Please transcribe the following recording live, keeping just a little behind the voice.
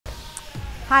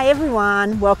Hi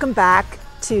everyone, welcome back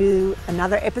to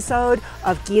another episode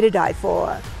of Gear to Die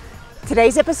For.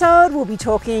 Today's episode we'll be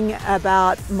talking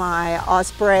about my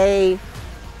Osprey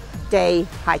day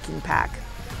hiking pack.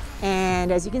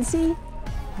 And as you can see,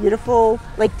 beautiful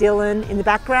Lake Dillon in the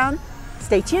background.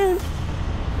 Stay tuned.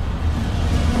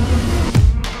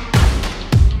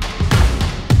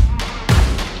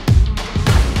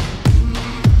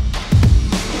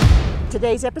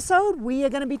 Today's episode, we are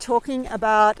going to be talking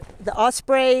about the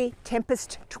Osprey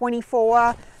Tempest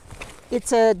 24.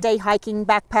 It's a day hiking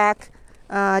backpack.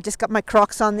 Just got my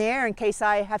Crocs on there in case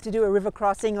I have to do a river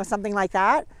crossing or something like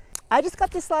that. I just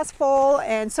got this last fall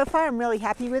and so far I'm really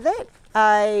happy with it.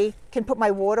 I can put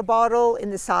my water bottle in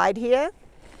the side here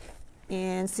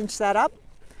and cinch that up.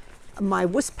 My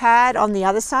wuss pad on the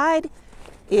other side,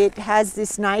 it has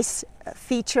this nice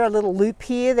feature, a little loop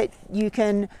here that you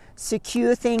can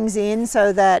secure things in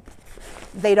so that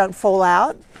they don't fall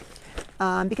out,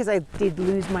 because I did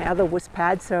lose my other wuss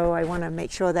pad, so I want to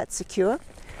make sure that's secure.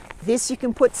 This you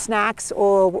can put snacks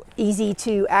or easy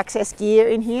to access gear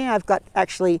in here. I've got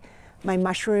actually my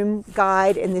mushroom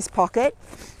guide in this pocket.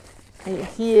 And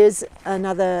here's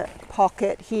another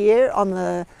pocket here on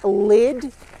the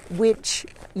lid, which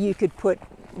you could put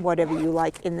whatever you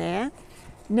like in there.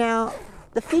 Now,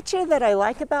 the feature that I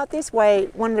like about this,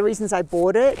 one of the reasons I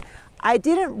bought it, I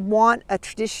didn't want a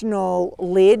traditional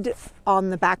lid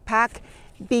on the backpack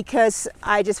because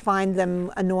I just find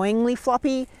them annoyingly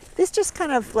floppy. This just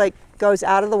kind of like goes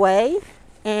out of the way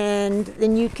and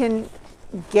then you can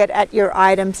get at your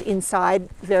items inside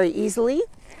very easily.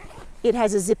 It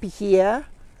has a zipper here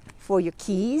for your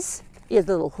keys. Here's a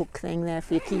little hook thing there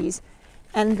for your keys.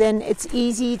 And then it's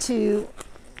easy to,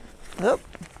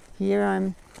 here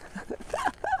I'm,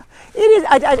 it is,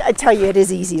 I tell you, it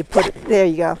is easy to put it, there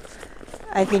you go.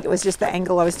 I think it was just the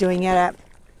angle I was doing it at.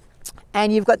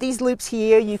 And you've got these loops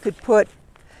here. You could put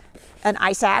an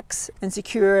ice axe and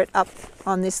secure it up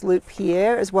on this loop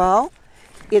here as well.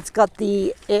 It's got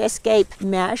the escape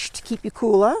mesh to keep you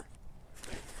cooler.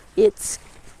 It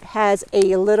has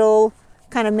a little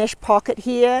kind of mesh pocket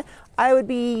here. I would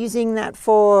be using that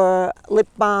for lip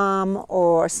balm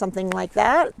or something like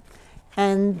that.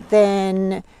 And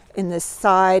then in the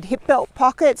side hip belt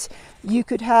pockets, you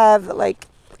could have like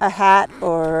a hat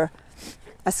or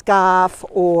a scarf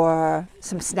or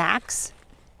some snacks.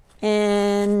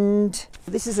 And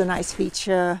this is a nice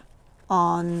feature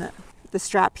on the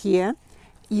strap here.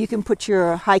 You can put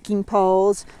your hiking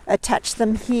poles, attach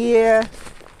them here,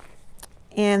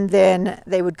 and then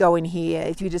they would go in here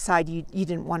if you decide you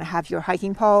didn't want to have your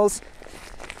hiking poles.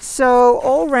 So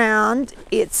all around,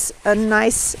 it's a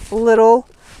nice little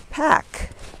pack.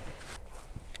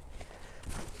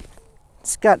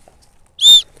 It's got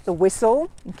the whistle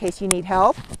in case you need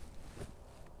help.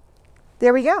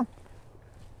 There we go.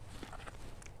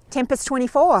 Tempest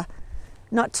 24.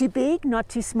 Not too big, not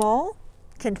too small.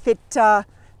 Can fit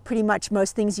pretty much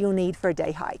most things you'll need for a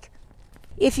day hike.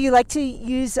 If you like to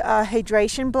use a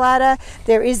hydration bladder,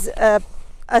 there is a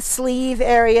sleeve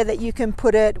area that you can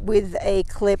put it with a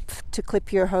clip to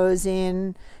clip your hose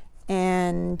in,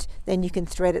 and then you can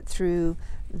thread it through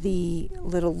the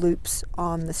little loops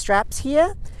on the straps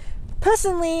here.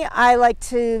 Personally, I like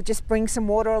to just bring some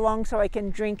water along so I can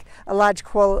drink a large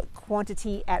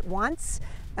quantity at once.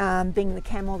 Being the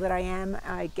camel that I am,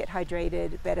 I get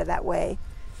hydrated better that way.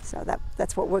 So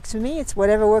that's what works for me. It's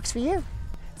whatever works for you.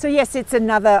 So yes, it's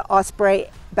another Osprey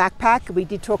backpack. We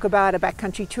did talk about a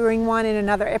backcountry touring one in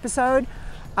another episode.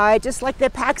 I just like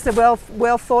their packs. They're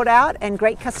well thought out and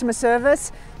great customer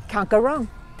service. Can't go wrong.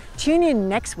 Tune in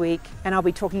next week and I'll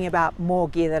be talking about more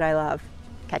gear that I love.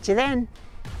 Catch you then.